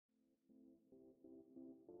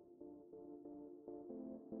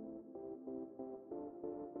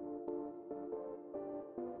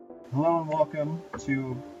Hello and welcome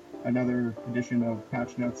to another edition of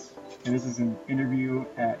Patch Notes. And this is an interview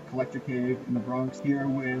at Collector Cave in the Bronx here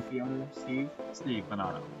with the owner, Steve. Steve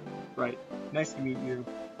Bonanno. Right. Nice to meet you.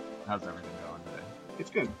 How's everything going today? It's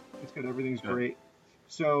good. It's good. Everything's Good. great.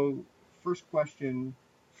 So, first question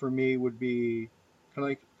for me would be kind of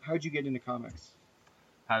like, how'd you get into comics?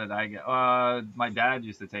 How did I get? My dad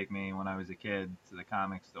used to take me when I was a kid to the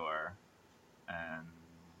comic store, and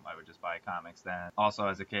I would just buy comics then. Also,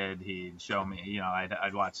 as a kid, he'd show me,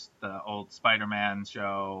 I'd watch the old Spider-Man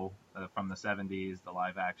show from the 70s, the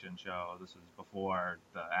live-action show. This was before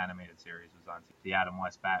the animated series was on TV. The Adam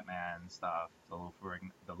West Batman stuff, the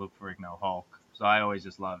Luke Ferrigno Hulk. So I always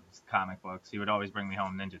just loved comic books. He would always bring me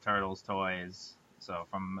home Ninja Turtles toys. So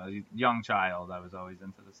from a young child, I was always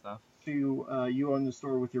into this stuff. So you own the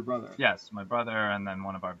store with your brother? Yes, my brother and then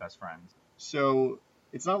one of our best friends. So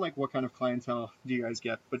it's not like what kind of clientele do you guys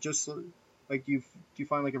get, but just like do you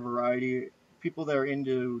find like a variety people that are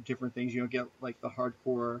into different things? You don't get like the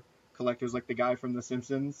hardcore collectors, like the guy from The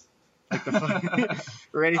Simpsons, like the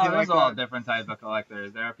or anything like There's that. all different types of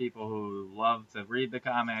collectors. There are people who love to read the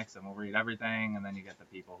comics and will read everything, and then you get the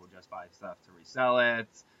people who just buy stuff to resell it.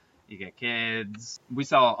 You get kids. We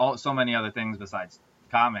sell so many other things besides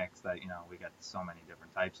comics that we get so many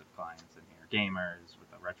different types of clients in here. Gamers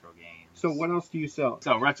with the retro games. So what else do you sell?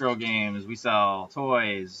 So retro games. We sell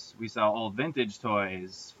toys. We sell old vintage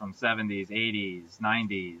toys from 70s, 80s,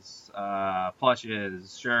 90s,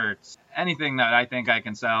 plushes, shirts, anything that I think I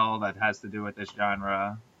can sell that has to do with this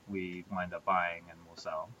genre. We wind up buying and we'll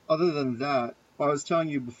sell. Other than that, well, I was telling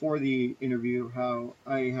you before the interview how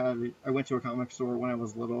I went to a comic store when I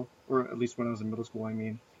was little, or at least when I was in middle school, I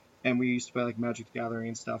mean, and we used to play like Magic the Gathering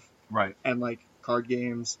and stuff. Right. And like card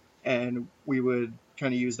games, and we would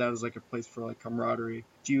kind of use that as like a place for like camaraderie.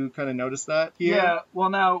 Do you kind of notice that here? Yeah,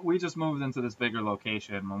 well, now we just moved into this bigger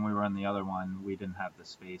location. When we were in the other one, we didn't have the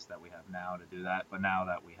space that we have now to do that. But now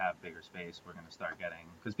that we have bigger space, we're going to start getting,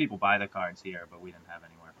 because people buy the cards here, but we didn't have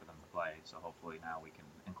anywhere for them to play. So hopefully now we can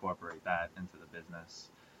incorporate that into the business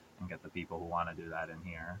and get the people who want to do that in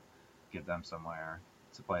here, give them somewhere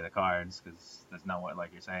to play the cards, because there's nowhere,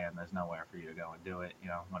 like you're saying, there's nowhere for you to go and do it.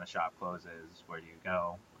 When a shop closes, where do you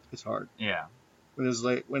go? It's hard. Yeah. When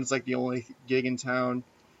it's like the only gig in town,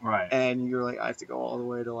 right? And you're like, I have to go all the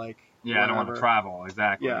way to like. Yeah, I don't want to travel.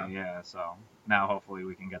 Exactly. Yeah. So now hopefully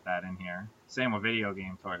we can get that in here. Same with video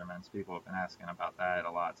game tournaments. People have been asking about that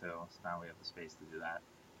a lot too. So now we have the space to do that.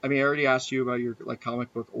 I mean, I already asked you about your like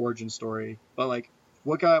comic book origin story, but like,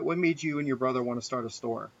 what made you and your brother want to start a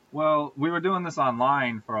store? Well, we were doing this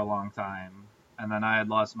online for a long time. And then I had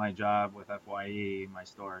lost my job with FYE. My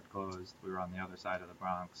store had closed. We were on the other side of the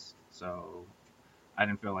Bronx. So I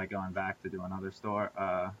didn't feel like going back to do another store,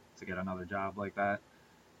 to get another job like that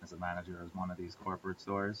as a manager of one of these corporate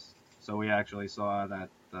stores. So we actually saw that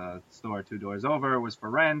the store 2 doors over was for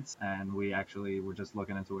rent, and we actually were just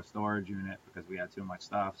looking into a storage unit because we had too much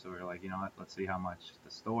stuff. So we were like, you know what, let's see how much the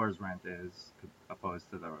store's rent is opposed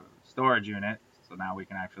to the storage unit. So now we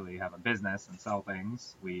can actually have a business and sell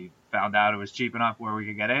things. We found out it was cheap enough where we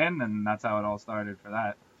could get in, and that's how it all started for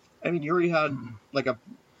that. I mean, you already had like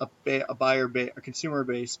a buyer base, a consumer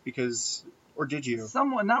base, because, or did you?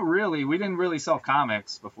 Somewhat, not really. We didn't really sell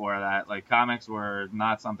comics before that. Like, comics were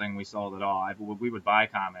not something we sold at all. We would buy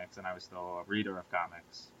comics, and I was still a reader of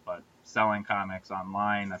comics. But selling comics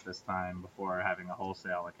online at this time, before having a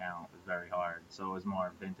wholesale account, was very hard. So it was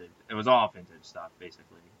more vintage. It was all vintage stuff,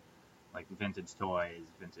 basically. Like vintage toys,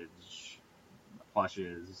 vintage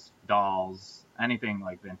plushes, dolls, anything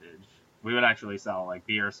like vintage. We would actually sell like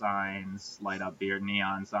beer signs, light up beer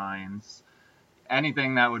neon signs,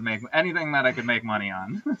 anything that I could make money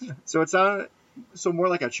on. So it's not so more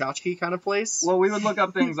like a tchotchke kind of place. Well, we would look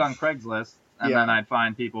up things on Craigslist, and Yeah. then I'd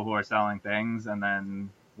find people who are selling things, and then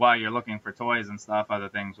while you're looking for toys and stuff, other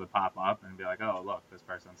things would pop up and be like, oh, look, this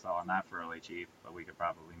person's selling that for really cheap, but we could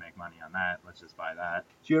probably make money on that. Let's just buy that.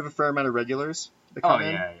 Do you have a fair amount of regulars that Oh, come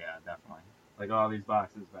in? yeah, definitely. Like all these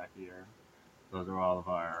boxes back here, those are all of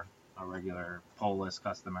our regular pull list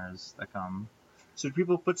customers that come. So do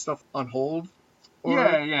people put stuff on hold?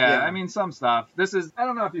 Yeah. I mean, some stuff. I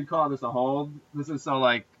don't know if you'd call this a hold. This is so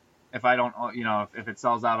like, if I don't, if it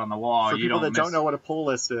sells out on the wall, For you people don't that don't know what a pull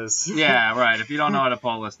list is. Yeah, right. If you don't know what a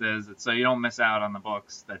pull list is, it's so you don't miss out on the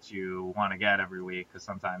books that you want to get every week, because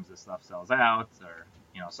sometimes this stuff sells out, or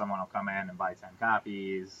someone will come in and buy 10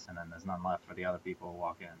 copies, and then there's none left for the other people who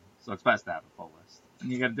walk in. So it's best to have a pull list, and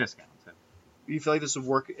you get a discount too. You feel like this would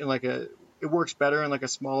work in it works better in like a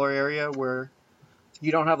smaller area where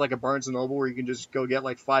you don't have like a Barnes and Noble where you can just go get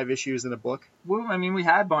like 5 issues in a book? Well, I mean, we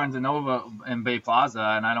had Barnes and Noble in Bay Plaza,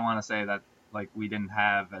 and I don't want to say that like we didn't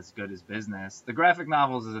have as good as business. The graphic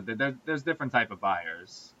novels is a bit there's different type of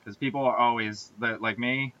buyers because people are always like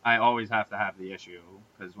me. I always have to have the issue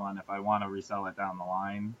because one, if I want to resell it down the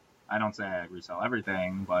line, I don't say I resell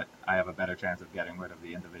everything, but I have a better chance of getting rid of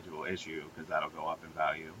the individual issue because that'll go up in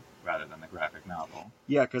value rather than the graphic novel.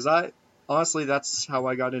 Yeah, because honestly, that's how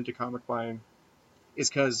I got into comic buying. Is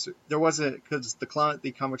because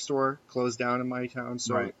the comic store closed down in my town,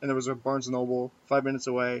 so Right. and there was a Barnes and Noble 5 minutes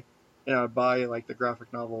away, and I would buy like the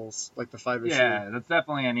graphic novels, like the 5 issue. Yeah, that's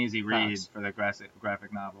definitely an easy read packs. for the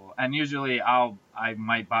graphic novel. And usually I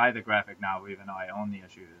might buy the graphic novel even though I own the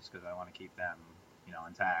issues because I want to keep them,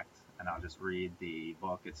 intact, and I'll just read the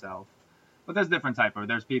book itself. But there's different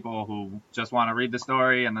there's people who just want to read the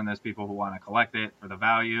story, and then there's people who want to collect it for the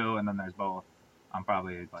value, and then there's both. I'm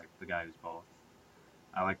probably like the guy who's both.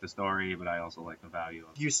 I like the story, but I also like the value of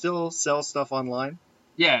it. Do you still sell stuff online?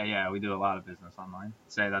 Yeah, we do a lot of business online.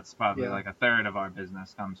 Say that's probably Yeah. like a third of our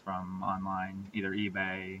business comes from online, either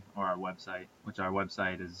eBay or our website, which our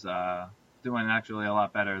website is doing actually a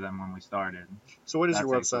lot better than when we started. So what is That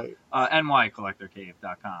your takes website?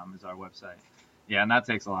 nycollectorcave.com is our website. Yeah, and that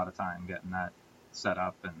takes a lot of time getting that set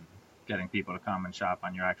up and getting people to come and shop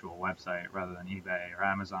on your actual website rather than eBay or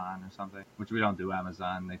Amazon or something, which we don't do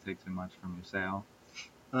Amazon. They take too much from your sale.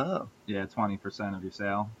 Oh, Yeah, 20% of your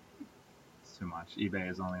sale. It's too much. eBay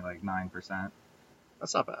is only like 9%.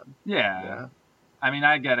 that's not bad. Yeah. Yeah. I mean,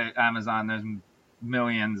 I get it. Amazon, there's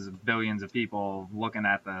millions, billions of people looking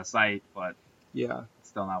at the site, but Yeah. it's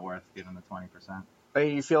still not worth giving the 20%. I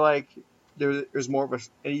mean, you feel like there's more of an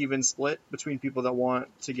even split between people that want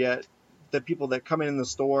to get the people that come in the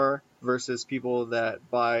store versus people that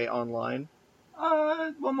buy online.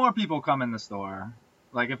 Well, more people come in the store.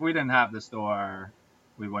 Like, if we didn't have the store,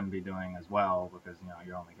 we wouldn't be doing as well because,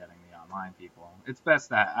 you're only getting the online people. It's best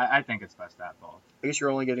that, I think it's best to have both. I guess you're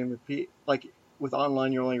only getting like with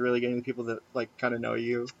online, you're only really getting the people that like kind of know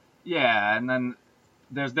you. Yeah, and then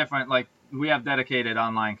there's different, like, we have dedicated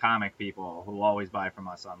online comic people who always buy from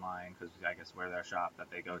us online because I guess we're their shop that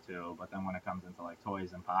they go to. But then when it comes into like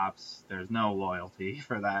toys and pops, there's no loyalty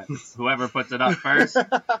for that. It's whoever puts it up first,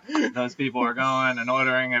 those people are going and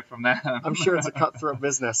ordering it from them. I'm sure it's a cutthroat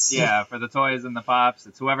business. Yeah, for the toys and the pops,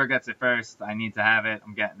 it's whoever gets it first. I need to have it.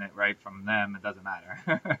 I'm getting it right from them. It doesn't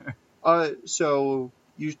matter. So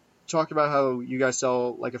you talked about how you guys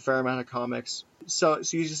sell like a fair amount of comics. So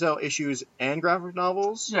you sell issues and graphic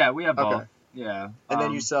novels? Yeah, we have both. Okay. Yeah. And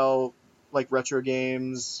then you sell like retro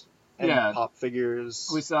games and Yeah. pop figures.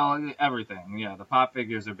 We sell everything. Yeah, the pop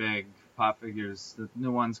figures are big. Pop figures, the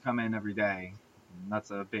new ones come in every day. And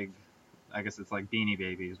that's a big. I guess it's like Beanie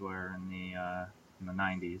Babies were in the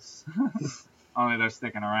 90s. Only they're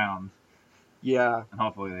sticking around, Yeah. and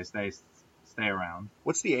hopefully they stay around.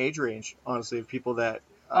 What's the age range, honestly, of people that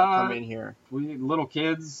Uh, come in here? We little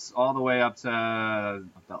kids all the way up to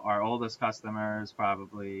our oldest customers,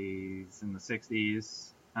 probably in the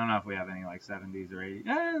 60s. I don't know if we have any like 70s or 80s.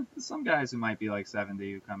 Yeah, there's some guys who might be like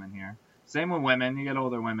 70 who come in here. Same with women. You get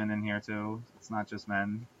older women in here too. It's not just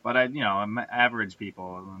men. But average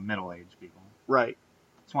people, middle-aged people. Right.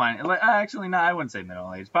 20. Actually, no, I wouldn't say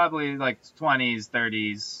middle-aged. Probably like 20s,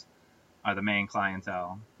 30s are the main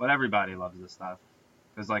clientele. But everybody loves this stuff.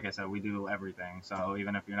 Because like I said, we do everything. So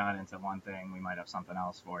even if you're not into one thing, we might have something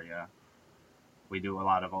else for you. We do a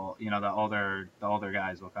lot of the older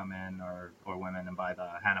guys will come in or women and buy the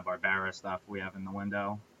Hanna-Barbera stuff we have in the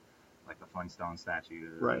window, like the Flintstone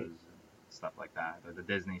statues, Right. stuff like that, or the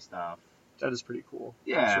Disney stuff. That is pretty cool.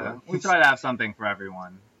 Yeah, Sure. we try to have something for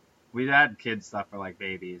everyone. We had kids stuff for like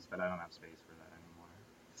babies, but I don't have space for that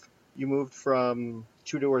anymore. You moved from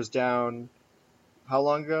Two Doors Down how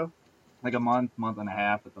long ago? Like a month and a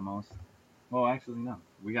half at the most. Well, actually, no.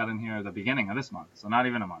 We got in here at the beginning of this month, so not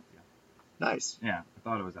even a month yet. Nice. Yeah, I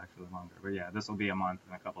thought it was actually longer. But yeah, this will be a month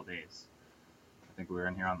and a couple days. I think we were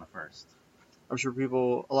in here on the 1st. I'm sure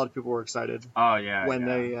a lot of people were excited Oh, yeah. when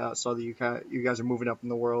yeah. they saw that you guys are moving up in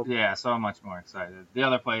the world. Yeah, so much more excited. The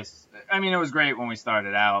other place, I mean, it was great when we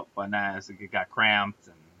started out, but now it got cramped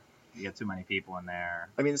and you get too many people in there.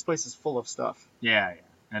 I mean, this place is full of stuff. Yeah.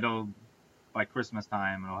 By Christmas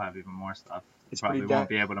time, it'll have even more stuff. It's Probably pretty won't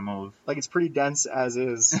be able to move. Like, it's pretty dense as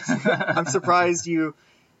is. I'm surprised you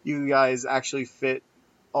guys actually fit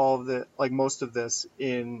most of this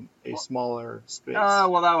in a smaller space.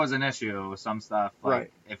 Well, that was an issue with some stuff. Like,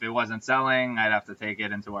 Right. If it wasn't selling, I'd have to take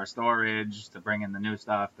it into our storage to bring in the new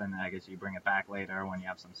stuff. Then I guess you bring it back later when you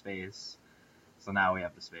have some space. So now we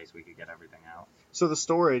have the space. We could get everything out. So the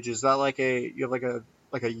storage, is that like you have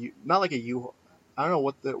not like a I don't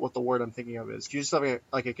know what the word I'm thinking of is. Do you just have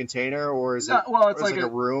like a container, or is No, it well, it's or is like it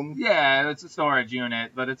like a room yeah, it's a storage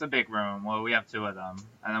unit, but it's a big room. Well, we have two of them,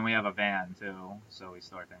 and then we have a van too, so we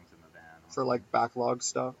store things in the van. for like backlog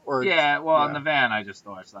stuff? Or Yeah, well, in yeah. the van, I just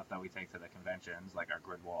store stuff that we take to the conventions, like our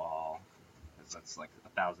grid wall, because that's like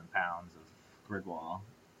 1,000 pounds of grid wall.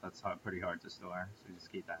 That's pretty hard to store, so we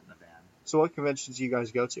just keep that in the van. So what conventions do you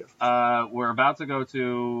guys go to? We're about to go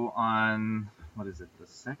to on what is it? The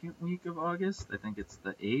second week of August? I think it's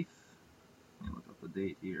the 8th. Let me look up the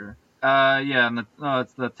date here. Yeah, no,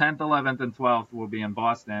 it's the 10th, 11th, and 12th. We'll be in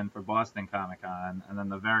Boston for Boston Comic Con, and then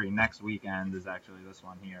the very next weekend is actually this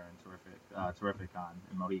one here in Terrificon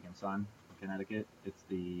in Mohegan Sun, Connecticut. It's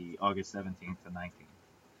the August 17th to 19th.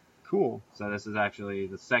 Cool. So this is actually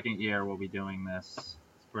the second year we'll be doing this.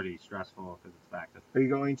 It's pretty stressful because it's back to. Are you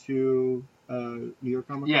going to New York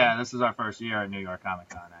Comic Con? Yeah, this is our first year at New York Comic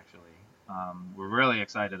Con actually. We're really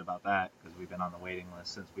excited about that because we've been on the waiting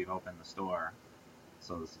list since we've opened the store.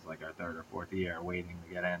 So this is like our third or fourth year waiting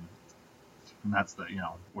to get in. And that's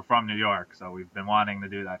we're from New York, so we've been wanting to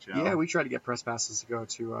do that show. Yeah, we tried to get press passes to go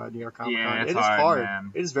to New York Comic Con. Yeah, it's It is hard,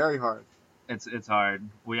 man. It is very hard. It's hard.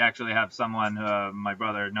 We actually have someone, my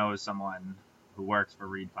brother knows someone who works for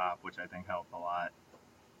Reed Pop, which I think helped a lot.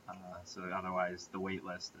 So otherwise, the wait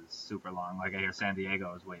list is super long. Like I hear San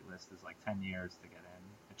Diego's wait list is like 10 years to get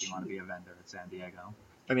in if you want to be a vendor at San Diego.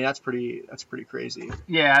 I mean, that's pretty crazy.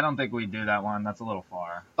 Yeah, I don't think we'd do that one. That's a little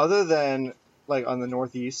far. Other than like on the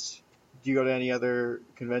Northeast, do you go to any other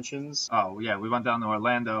conventions? Oh yeah, we went down to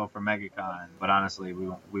Orlando for MegaCon, but honestly,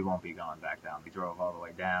 we won't be going back down. We drove all the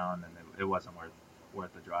way down, and it wasn't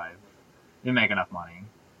worth the drive. You make enough money.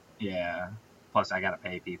 Yeah. Plus, I gotta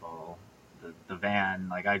pay people. The van,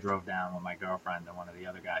 like I drove down with my girlfriend and one of the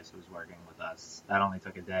other guys who was working with us. That only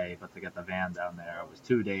took a day, but to get the van down there, it was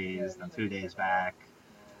 2 days, then 2 days back.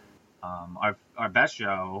 Our best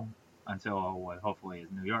show until what hopefully is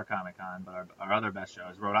New York Comic Con, but our other best show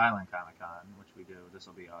is Rhode Island Comic Con, which we do. This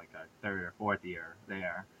will be like our third or fourth year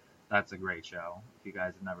there. That's a great show. If you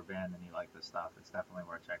guys have never been and you like this stuff, it's definitely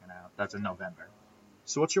worth checking out. That's in November.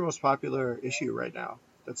 So what's your most popular issue right now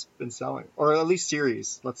that's been selling? Or at least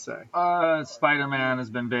series, let's say. Spider-Man has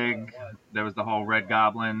been big. There was the whole Red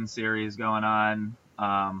Goblin series going on.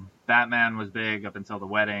 Batman was big up until the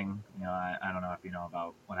wedding. I don't know if you know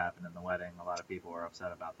about what happened in the wedding. A lot of people were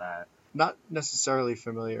upset about that. Not necessarily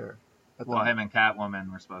familiar. Well, him and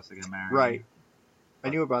Catwoman were supposed to get married. Right. I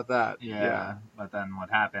knew about that. Yeah, but then what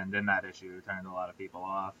happened in that issue turned a lot of people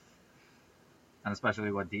off. And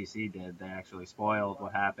especially what DC did. They actually spoiled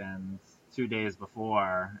what happened 2 days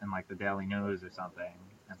before in like the Daily News or something.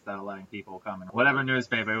 Instead of letting people come in whatever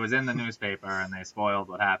newspaper, it was in the newspaper, and they spoiled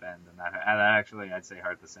what happened, and that actually, I'd say,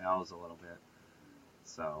 hurt the sales a little bit.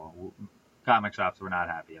 So comic shops were not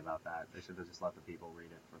happy about that. They should have just let the people read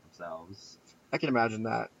it for themselves. I can imagine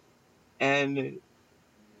that. And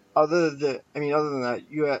other than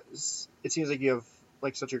that, it seems like you have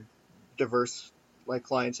like such a diverse like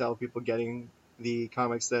clientele, people getting the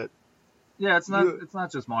comics that. Yeah, it's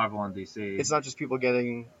not just Marvel and DC. It's not just people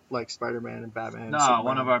getting like Spider-Man and Batman. No, and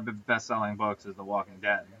one of our best-selling books is The Walking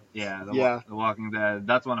Dead. Yeah, The Walking Dead.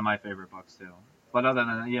 That's one of my favorite books too. But other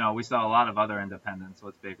than we sell a lot of other independents.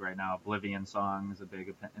 What's big right now? Oblivion Song is a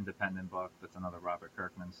big independent book. That's another Robert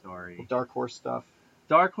Kirkman story. Dark Horse stuff.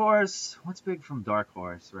 Dark Horse. What's big from Dark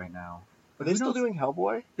Horse right now? Are they still doing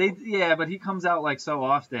Hellboy? Yeah, but he comes out like so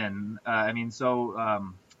often.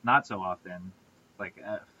 Not so often. Like.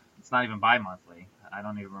 It's not even bi-monthly. I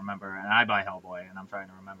don't even remember. And I buy Hellboy, and I'm trying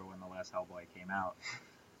to remember when the last Hellboy came out.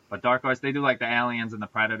 But Dark Horse, they do like the Aliens and the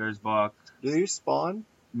Predators book. Do they do Spawn?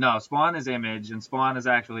 No, Spawn is Image, and Spawn is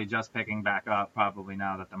actually just picking back up probably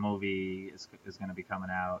now that the movie is going to be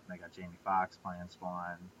coming out. They got Jamie Foxx playing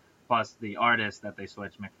Spawn. Plus, the artist that they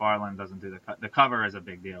switched, McFarlane, doesn't do the cover is a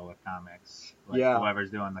big deal with comics.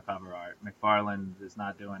 Whoever's doing the cover art. McFarlane is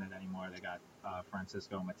not doing it anymore. They got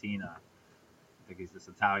Francisco Mattina. I think he's this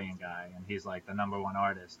Italian guy, and he's like the #1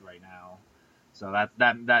 artist right now. So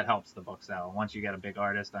that helps the book sell. Once you get a big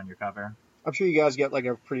artist on your cover. I'm sure you guys get like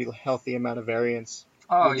a pretty healthy amount of variance.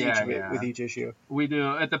 With each issue. We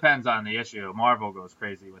do. It depends on the issue. Marvel goes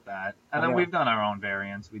crazy with that. And then we've done our own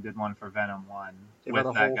variants. We did one for Venom 1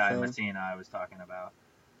 with that guy Mattina I was talking about.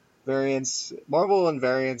 Variants, Marvel and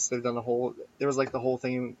variants, they've done there was like the whole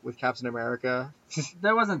thing with Captain America.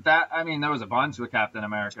 There wasn't that, there was a bunch with Captain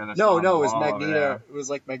America. No, it was Magneto. It was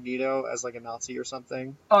like Magneto as like a Nazi or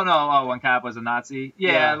something. Oh, no, when Cap was a Nazi?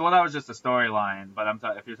 Yeah. Well, that was just a storyline, but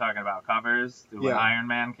if you're talking about covers, when Iron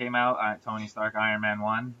Man came out, Tony Stark Iron Man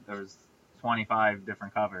 1, there was 25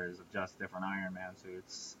 different covers of just different Iron Man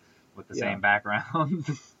suits with the same background.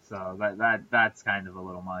 So that's kind of a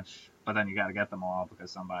little much. But then you got to get them all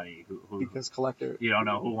because somebody who Because collector. you don't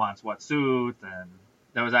know who wants what suit. And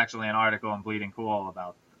there was actually an article in Bleeding Cool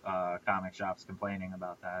about comic shops complaining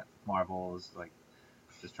about that. Marvel is like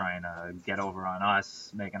just trying to get over on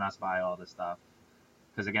us, making us buy all this stuff.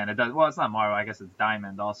 Because again, it does. Well, it's not Marvel. I guess it's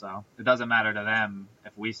Diamond also. It doesn't matter to them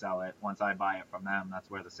if we sell it. Once I buy it from them,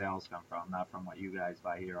 that's where the sales come from, not from what you guys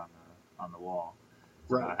buy here on the wall.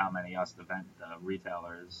 It's Right. about how many us the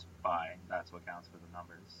retailers buy. That's what counts for the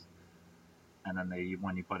numbers. And then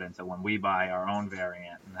when we buy our own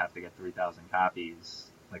variant and have to get 3,000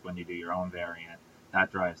 copies, like when you do your own variant,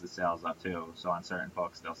 that drives the sales up too. So on certain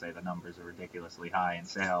books, they'll say the numbers are ridiculously high in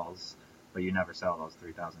sales, but you never sell those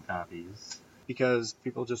 3,000 copies. Because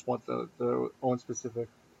people just want the own specific.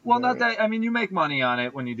 Well, not that. I mean, you make money on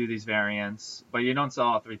it when you do these variants, but you don't sell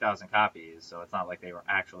all 3,000 copies, so it's not like they were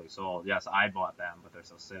actually sold. Yes, I bought them, but they're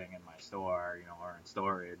still sitting in my store, or in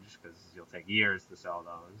storage, because you'll take years to sell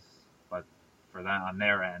those. But for them, on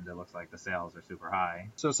their end, it looks like the sales are super high.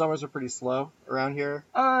 So summers are pretty slow around here.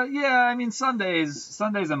 Yeah. I mean, Sundays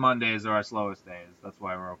and Mondays are our slowest days. That's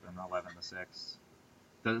why we're open 11 to 6.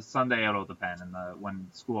 The Sunday it'll depend, and when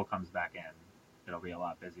school comes back in, it'll be a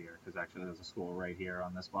lot busier because actually there's a school right here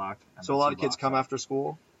on this block. So a lot of kids come after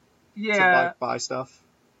school. Yeah. To buy stuff.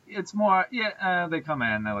 It's more, they come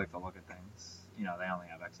in, they like to look at things. They only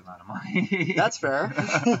have X amount of money. That's fair.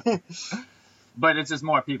 But it's just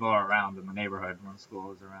more people are around in the neighborhood when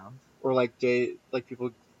school is around. Or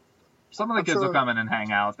people. Some of the kids will come in and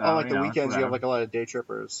hang out. Though, on the weekends, you have a lot of day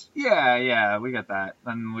trippers. Yeah, we get that.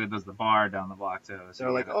 Then there's the bar down the block too. So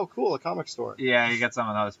they're like, oh, cool, a comic store. Yeah, you get some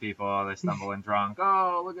of those people. They stumble in drunk.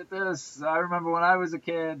 Oh, look at this! I remember when I was a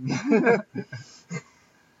kid.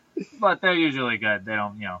 But they're usually good. They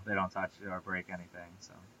don't touch or break anything.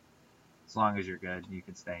 So as long as you're good, you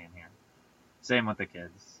can stay in here. Same with the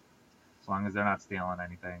kids. As long as they're not stealing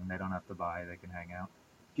anything, they don't have to buy. They can hang out.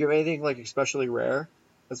 Do you have anything especially rare?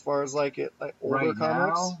 As far as older right comics?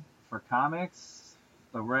 Now, for comics,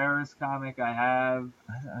 the rarest comic I have,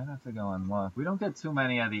 I'd have to go and look. We don't get too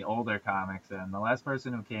many of the older comics in. The last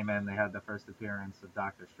person who came in, they had the first appearance of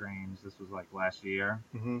Doctor Strange. This was last year.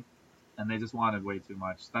 Mm-hmm. And they just wanted way too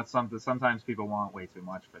much. That's something. Sometimes people want way too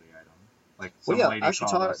much for the item.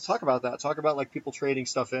 Talk about that. Talk about people trading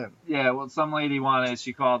stuff in. Yeah, well, some lady wanted.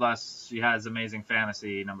 She called us. She has Amazing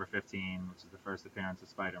Fantasy number 15, which is the first appearance of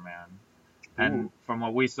Spider-Man. And from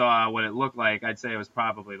what we saw, what it looked like, I'd say it was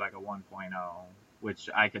probably like a 1.0, which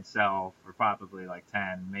I could sell for probably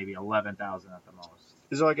 10, maybe 11,000 at the most.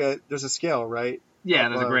 Is there there's a scale, right? Yeah,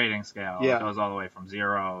 there's a grading scale. Yeah. It goes all the way from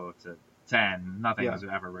 0 to 10. Nothing was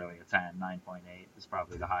ever really a 10. 9.8 is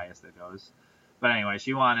probably the highest it goes. But anyway,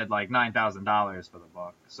 she wanted $9,000 for the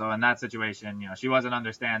book. So in that situation, she wasn't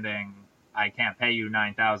understanding. I can't pay you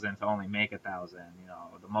 $9,000 to only make $1,000.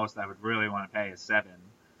 The most I would really want to pay is $7,000.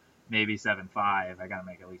 Maybe 7.5. I gotta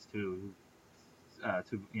make at least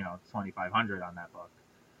 $2,500 on that book.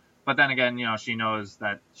 But then again, she knows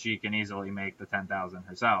that she can easily make the 10,000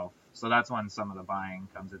 herself. So that's when some of the buying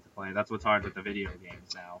comes into play. That's what's hard with the video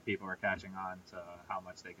games now. People are catching on to how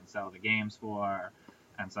much they can sell the games for,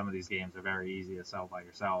 and some of these games are very easy to sell by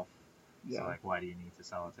yourself. Yeah. So why do you need to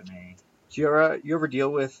sell it to me? Do you ever deal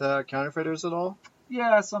with counterfeiters at all?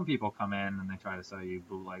 Yeah, some people come in and they try to sell you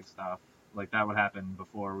bootleg stuff. That would happen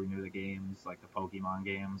before we knew the games, the Pokemon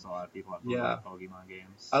games. A lot of people have bootleg Pokemon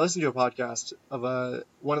games. I listened to a podcast of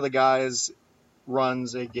one of the guys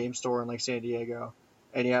runs a game store in San Diego,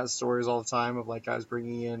 and he has stories all the time of guys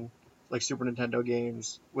bringing in Super Nintendo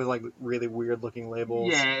games with really weird looking labels.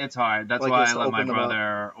 Yeah, it's hard. That's why I let my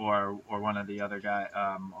brother or one of the other guy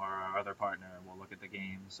or our other partner will look at the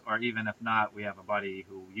games. Or even if not, we have a buddy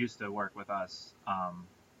who used to work with us.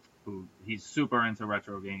 He's super into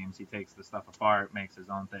retro games. He takes the stuff apart, makes his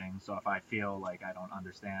own thing. So if I feel like I don't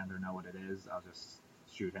understand or know what it is, I'll just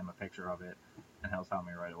shoot him a picture of it, and he'll tell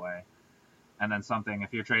me right away. And then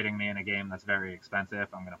if you're trading me in a game that's very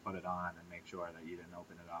expensive, I'm going to put it on and make sure that you didn't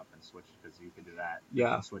open it up and switch, because you can do that. Yeah.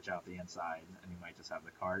 You can switch out the inside, and you might just have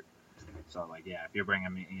the cart. So if you're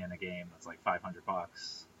bringing me in a game that's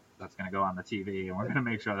 $500, that's going to go on the TV, and we're going to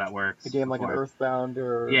make sure that works. A game like an Earthbound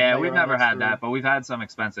or... Yeah, we've never had that, but we've had some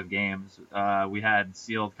expensive games. We had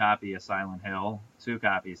sealed copy of Silent Hill, 2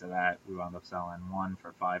 copies of that. We wound up selling one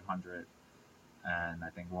for $500, and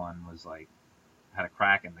I think one was had a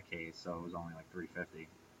crack in the case, so it was only $350.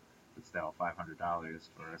 But still, $500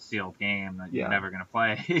 for a sealed game that you're never going to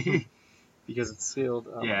play. Because it's sealed.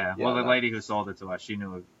 Well, the lady who sold it to us, she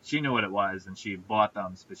knew what it was, and she bought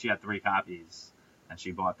them, but she had 3 copies. And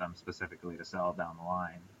she bought them specifically to sell down the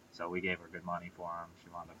line. So we gave her good money for them. She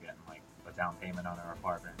wound up getting a down payment on her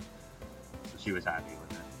apartment. So she was happy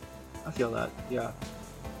with it. I feel that. Yeah.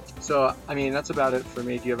 So, I mean, that's about it for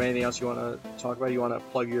me. Do you have anything else you want to talk about? You want to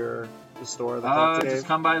plug the store, the Collector Cave? Just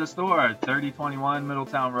come by the store, 3021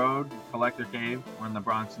 Middletown Road, Collector Cave. We're in the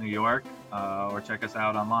Bronx, New York. Or check us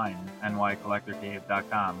out online,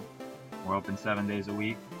 nycollectorcave.com. We're open 7 days a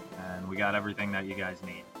week, and we got everything that you guys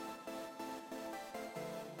need.